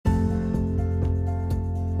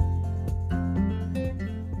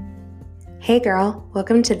Hey girl,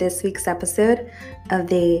 welcome to this week's episode of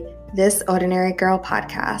the This Ordinary Girl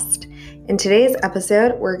podcast. In today's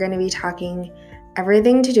episode, we're going to be talking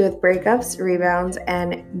everything to do with breakups, rebounds,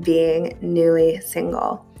 and being newly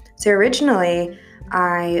single. So originally,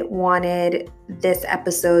 I wanted this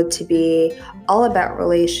episode to be all about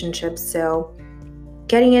relationships. So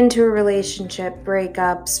getting into a relationship,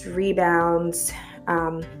 breakups, rebounds,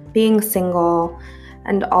 being single,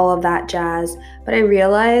 and all of that jazz. But I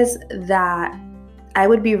realized that I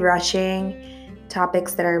would be rushing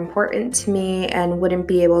topics that are important to me and wouldn't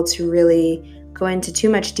be able to really go into too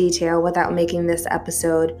much detail without making this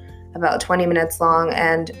episode about 20 minutes long,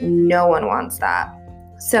 and no one wants that.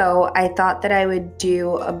 So I thought that I would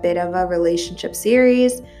do a bit of a relationship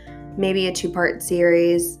series, maybe a 2-part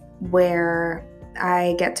series where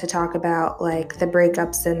I get to talk about like the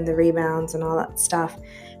breakups and the rebounds and all that stuff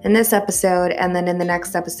in this episode, and then in the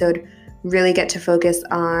next episode really get to focus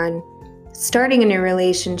on starting a new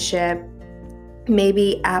relationship,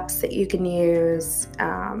 maybe apps that you can use,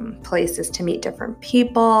 places to meet different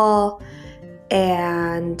people,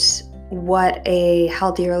 and what a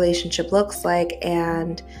healthy relationship looks like,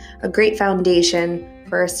 and a great foundation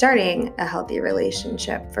for starting a healthy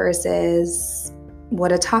relationship versus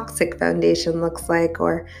what a toxic foundation looks like,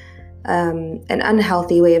 or an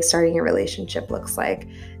unhealthy way of starting a relationship looks like.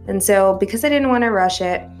 And so because I didn't want to rush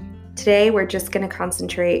it, today we're just going to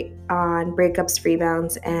concentrate on breakups,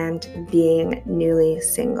 rebounds, and being newly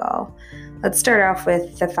single. Let's start off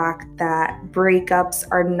with the fact that breakups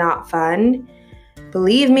are not fun.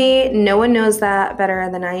 Believe me, no one knows that better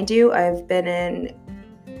than I do. I've been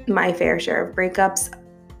in my fair share of breakups,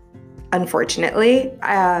 unfortunately.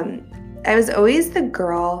 I was always the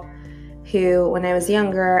girl who, when I was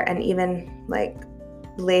younger and even like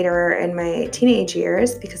later in my teenage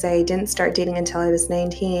years, because I didn't start dating until I was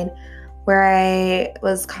 19, where I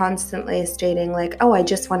was constantly stating like, oh, I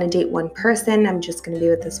just want to date one person. I'm just going to be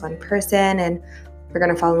with this one person and we're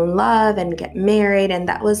going to fall in love and get married. And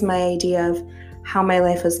that was my idea of how my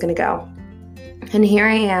life was going to go. And here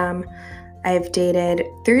I am. I've dated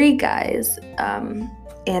 3 guys,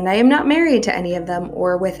 and I am not married to any of them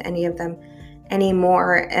or with any of them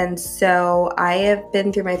anymore. And so I have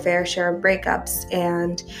been through my fair share of breakups.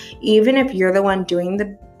 And even if you're the one doing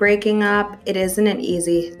the breaking up, it isn't an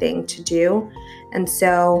easy thing to do. And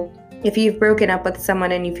so if you've broken up with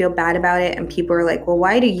someone and you feel bad about it, and people are like, well,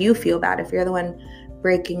 why do you feel bad if you're the one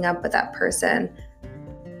breaking up with that person?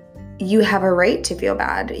 You have a right to feel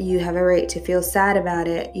bad. You have a right to feel sad about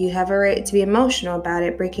it. You have a right to be emotional about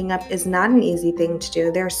it. Breaking up is not an easy thing to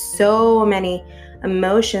do. There's so many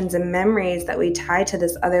emotions and memories that we tie to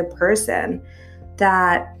this other person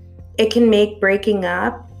that it can make breaking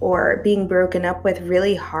up or being broken up with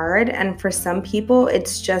really hard. And for some people,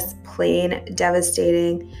 it's just plain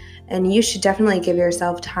devastating. And you should definitely give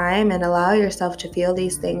yourself time and allow yourself to feel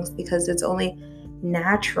these things, because it's only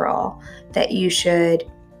natural that you should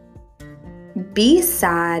be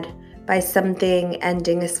sad by something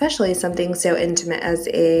ending, especially something so intimate as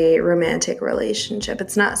a romantic relationship.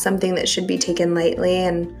 It's not something that should be taken lightly,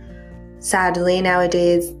 and sadly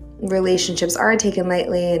nowadays relationships are taken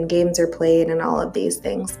lightly and games are played and all of these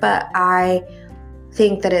things. But I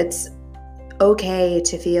think that it's okay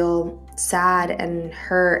to feel sad and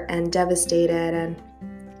hurt and devastated and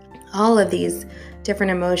all of these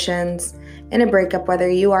different emotions in a breakup, whether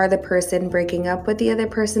you are the person breaking up with the other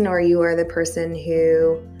person or you are the person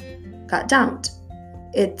who got dumped.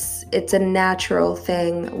 It's a natural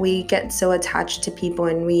thing. We get so attached to people,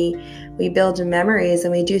 and we build memories,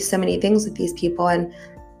 and we do so many things with these people, and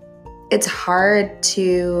it's hard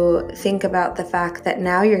to think about the fact that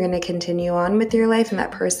now you're going to continue on with your life and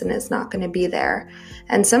that person is not going to be there.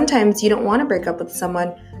 And sometimes you don't want to break up with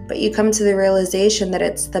someone, but you come to the realization that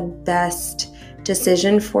it's the best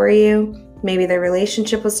decision for you. Maybe the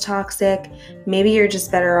relationship was toxic. Maybe you're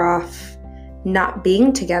just better off not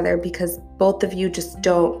being together because both of you just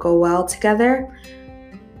don't go well together.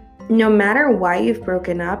 No matter why you've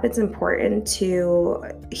broken up, it's important to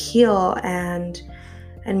heal and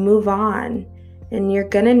move on. And you're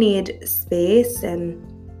gonna need space, and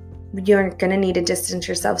you're gonna need to distance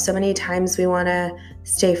yourself. So many times we want to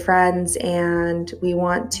stay friends and we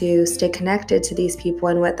want to stay connected to these people,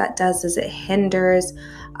 and what that does is it hinders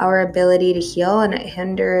our ability to heal, and it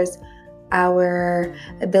hinders our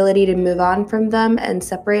ability to move on from them and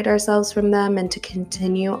separate ourselves from them and to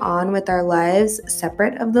continue on with our lives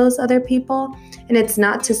separate of those other people. And it's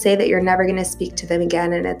not to say that you're never going to speak to them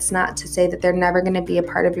again, and it's not to say that they're never going to be a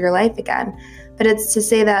part of your life again, but it's to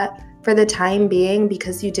say that for the time being,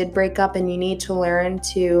 because you did break up and you need to learn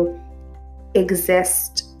to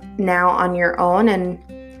exist now on your own and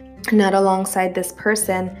not alongside this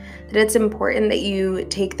person, that it's important that you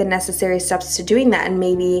take the necessary steps to doing that, and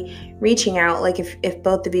maybe reaching out, like if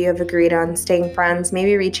both of you have agreed on staying friends,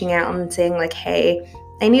 maybe reaching out and saying like, hey,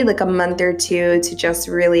 I need like a month or two to just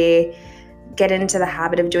really get into the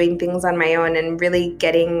habit of doing things on my own and really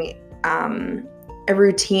getting a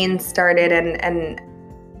routine started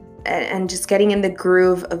and just getting in the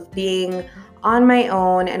groove of being on my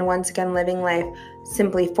own, and once again living life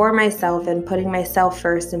simply for myself and putting myself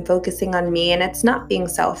first and focusing on me. And it's not being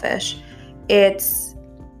selfish. It's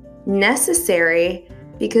necessary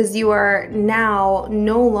because you are now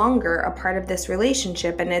no longer a part of this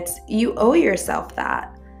relationship, and you owe yourself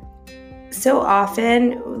that. So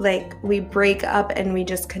often, like, we break up and we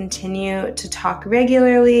just continue to talk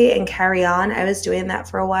regularly and carry on. I was doing that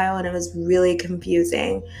for a while, and it was really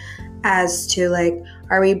confusing as to like,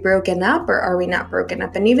 are we broken up or are we not broken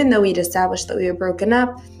up? And even though we'd established that we were broken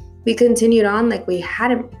up, we continued on like we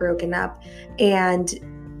hadn't broken up. And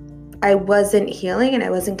I wasn't healing and I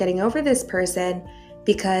wasn't getting over this person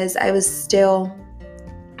because I was still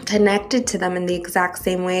connected to them in the exact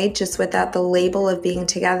same way, just without the label of being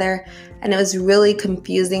together. And it was really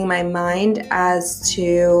confusing my mind as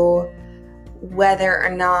to whether or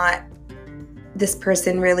not this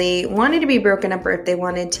person really wanted to be broken up or if they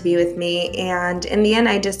wanted to be with me. And in the end,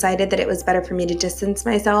 I decided that it was better for me to distance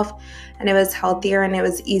myself, and it was healthier and it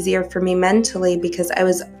was easier for me mentally because I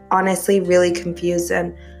was honestly really confused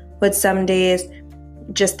and would some days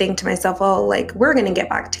just think to myself, oh, like, we're going to get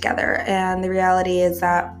back together. And the reality is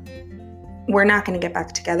that we're not going to get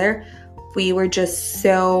back together. We were just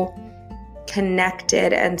so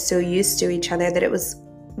connected and so used to each other that it was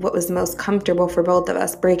what was most comfortable for both of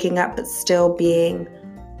us, breaking up but still being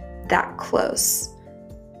that close.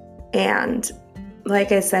 And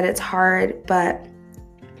like I said, it's hard, but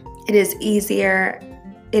it is easier.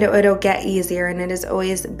 It'll get easier, and it is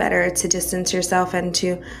always better to distance yourself and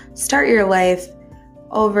to start your life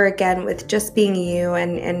over again with just being you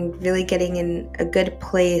and really getting in a good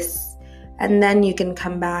place. And then you can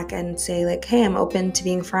come back and say like, hey, I'm open to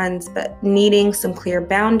being friends, but needing some clear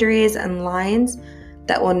boundaries and lines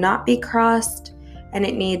that will not be crossed. And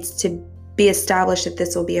it needs to be established that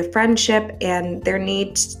this will be a friendship, and there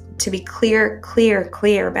needs to be clear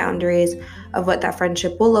boundaries of what that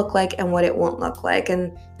friendship will look like and what it won't look like.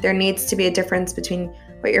 And there needs to be a difference between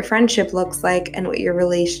what your friendship looks like and what your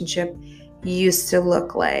relationship used to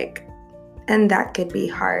look like. And that could be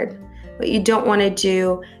hard. What you don't want to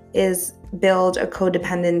do is build a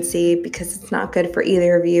codependency, because it's not good for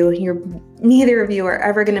either of you. Neither of you are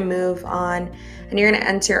ever going to move on, and you're going to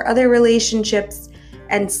enter other relationships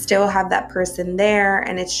and still have that person there,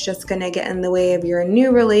 and it's just going to get in the way of your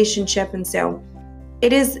new relationship. And so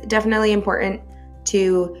it is definitely important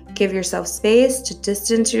to give yourself space, to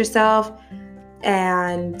distance yourself,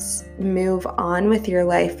 and move on with your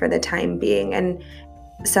life for the time being. And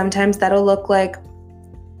sometimes that'll look like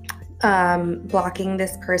blocking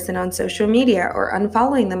this person on social media or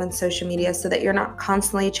unfollowing them on social media so that you're not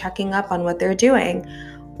constantly checking up on what they're doing.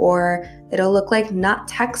 Or it'll look like not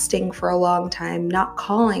texting for a long time, not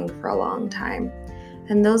calling for a long time.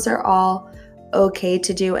 And those are all okay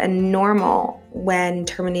to do and normal when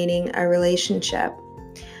terminating a relationship.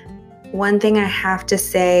 One thing I have to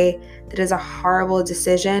say that is a horrible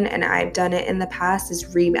decision, and I've done it in the past,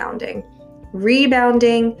 is rebounding.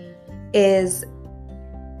 Rebounding is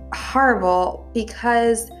horrible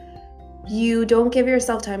because you don't give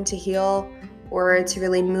yourself time to heal or to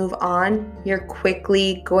really move on. You're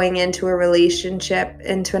quickly going into another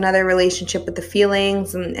relationship with the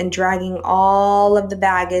feelings and dragging all of the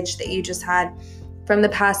baggage that you just had from the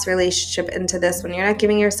past relationship into this one. You're not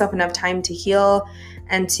giving yourself enough time to heal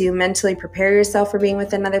and to mentally prepare yourself for being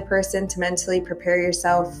with another person, to mentally prepare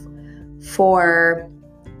yourself for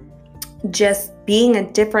just being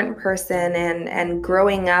a different person and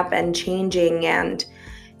growing up and changing. And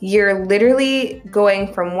you're literally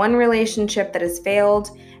going from one relationship that has failed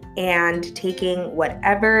and taking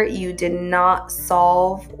whatever you did not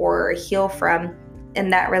solve or heal from in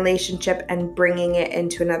that relationship and bringing it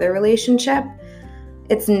into another relationship.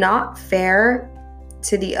 It's not fair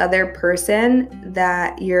to the other person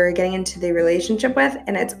that you're getting into the relationship with,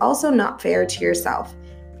 and it's also not fair to yourself.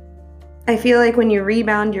 I feel like when you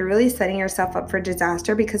rebound, you're really setting yourself up for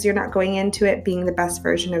disaster because you're not going into it being the best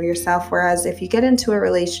version of yourself. Whereas if you get into a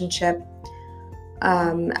relationship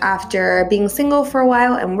after being single for a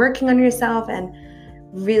while and working on yourself and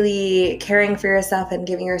really caring for yourself and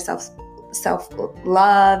giving yourself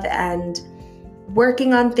self-love and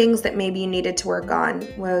working on things that maybe you needed to work on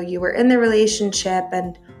while you were in the relationship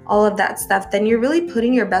and all of that stuff, then you're really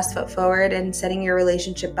putting your best foot forward and setting your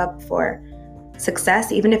relationship up for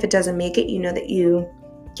success, even if it doesn't make it, you know that you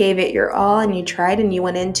gave it your all and you tried and you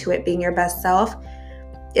went into it being your best self.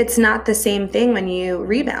 It's not the same thing when you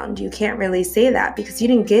rebound. You can't really say that because you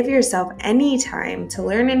didn't give yourself any time to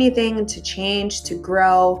learn anything, to change, to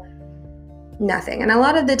grow, nothing. And a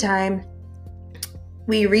lot of the time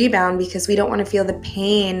we rebound because we don't want to feel the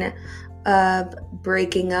pain of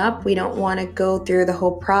breaking up. We don't want to go through the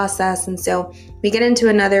whole process. And so we get into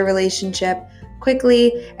another relationship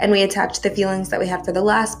quickly and we attach the feelings that we had for the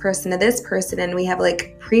last person to this person, and we have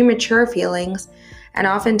like premature feelings and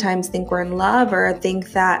oftentimes think we're in love or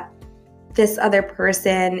think that this other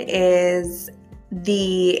person is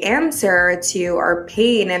the answer to our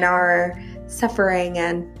pain and our suffering,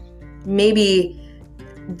 and maybe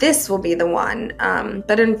this will be the one.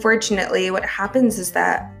 But unfortunately, what happens is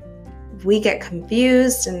that we get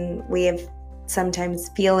confused and we have sometimes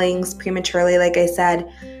feelings prematurely, like I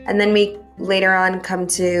said, and then we later on come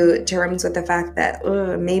to terms with the fact that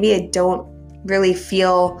maybe I don't really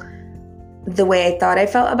feel the way I thought I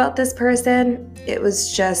felt about this person. It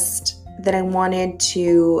was just that I wanted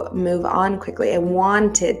to move on quickly. I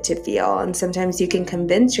wanted to feel, and sometimes you can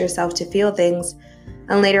convince yourself to feel things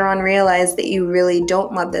and later on realize that you really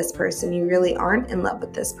don't love this person. You really aren't in love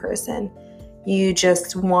with this person. You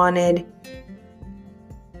just wanted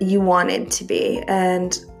to be.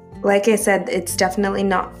 And like I said, it's definitely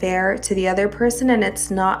not fair to the other person and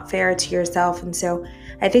it's not fair to yourself. And so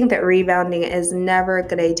I think that rebounding is never a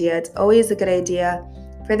good idea. It's always a good idea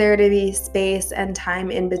for there to be space and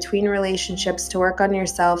time in between relationships to work on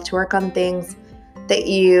yourself, to work on things that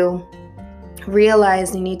you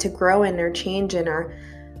realize you need to grow in or change in, or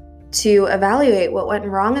to evaluate what went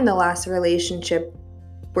wrong in the last relationship.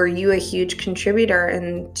 Were you a huge contributor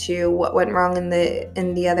into what went wrong in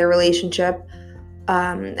the other relationship?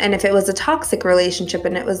 And if it was a toxic relationship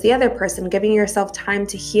and it was the other person, giving yourself time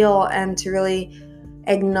to heal and to really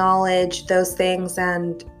acknowledge those things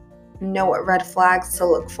and know what red flags to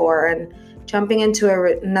look for. And jumping into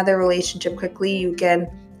another relationship quickly, you can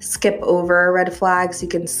skip over red flags, you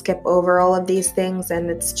can skip over all of these things, and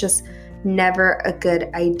it's just never a good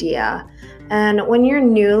idea. And when you're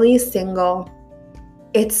newly single,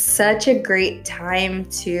 it's such a great time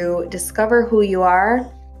to discover who you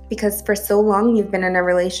are, because for so long you've been in a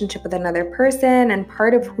relationship with another person, and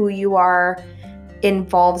part of who you are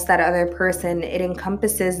involves that other person. It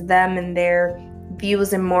encompasses them and their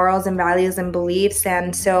views and morals and values and beliefs.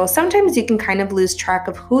 And so sometimes you can kind of lose track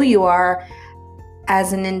of who you are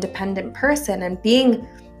as an independent person. And being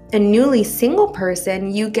a newly single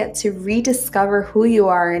person, you get to rediscover who you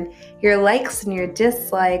are and your likes and your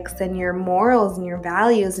dislikes and your morals and your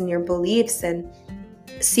values and your beliefs, and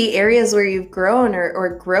see areas where you've grown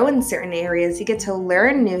or grow in certain areas. You get to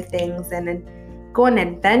learn new things and go on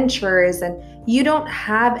adventures, and you don't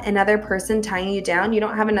have another person tying you down. You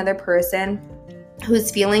don't have another person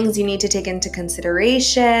whose feelings you need to take into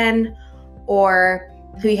consideration or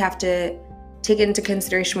who you have to take into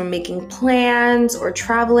consideration when making plans or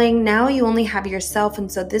traveling. Now you only have yourself,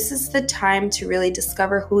 and so this is the time to really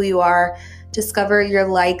discover who you are, discover your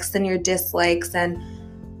likes and your dislikes, and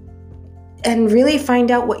really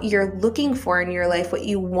find out what you're looking for in your life, what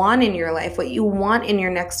you want in your life, what you want in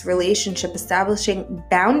your next relationship, establishing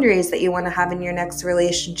boundaries that you want to have in your next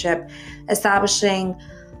relationship, establishing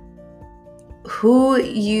who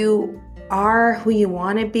you are, who you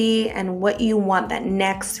want to be, and what you want that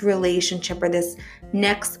next relationship or this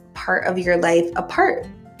next part of your life apart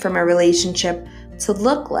from a relationship to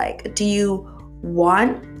look like. Do you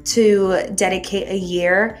want to dedicate a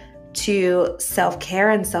year to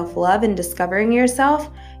self-care and self-love and discovering yourself?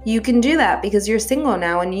 You can do that because you're single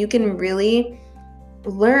now, and you can really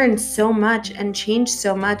learn so much and change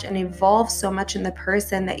so much and evolve so much in the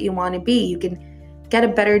person that you want to be. You can get a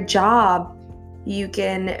better job. You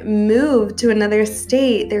can move to another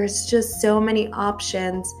state. There's just so many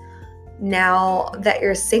options now that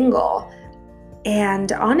you're single.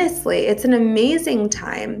 And honestly, it's an amazing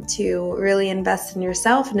time to really invest in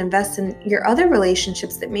yourself and invest in your other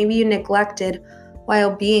relationships that maybe you neglected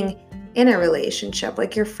while being in a relationship,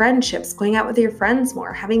 like your friendships, going out with your friends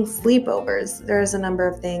more, having sleepovers. There's a number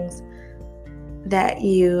of things that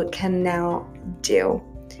you can now do.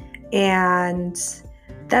 And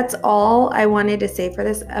that's all I wanted to say for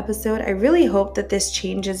this episode. I really hope that this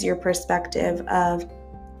changes your perspective of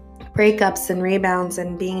breakups and rebounds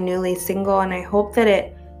and being newly single, and I hope that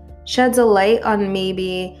it sheds a light on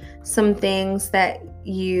maybe some things that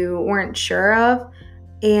you weren't sure of,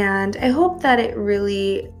 and I hope that it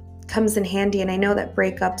really comes in handy. And I know that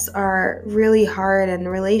breakups are really hard and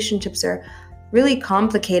relationships are really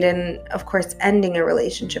complicated, and of course ending a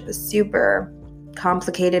relationship is super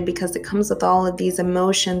complicated because it comes with all of these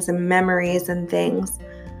emotions and memories and things.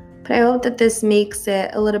 But I hope that this makes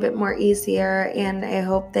it a little bit more easier, and I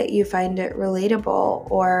hope that you find it relatable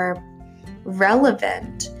or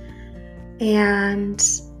relevant. And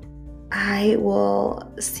I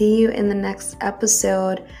will see you in the next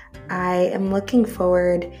episode. I am looking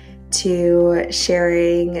forward to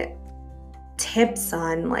sharing tips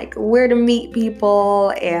on like where to meet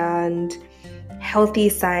people and healthy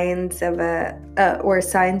signs of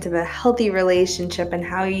signs of a healthy relationship and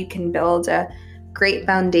how you can build a great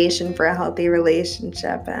foundation for a healthy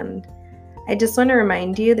relationship. And I just want to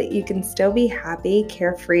remind you that you can still be happy,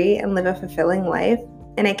 carefree, and live a fulfilling life.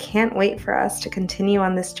 And I can't wait for us to continue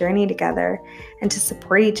on this journey together and to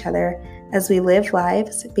support each other as we live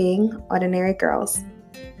lives being ordinary girls.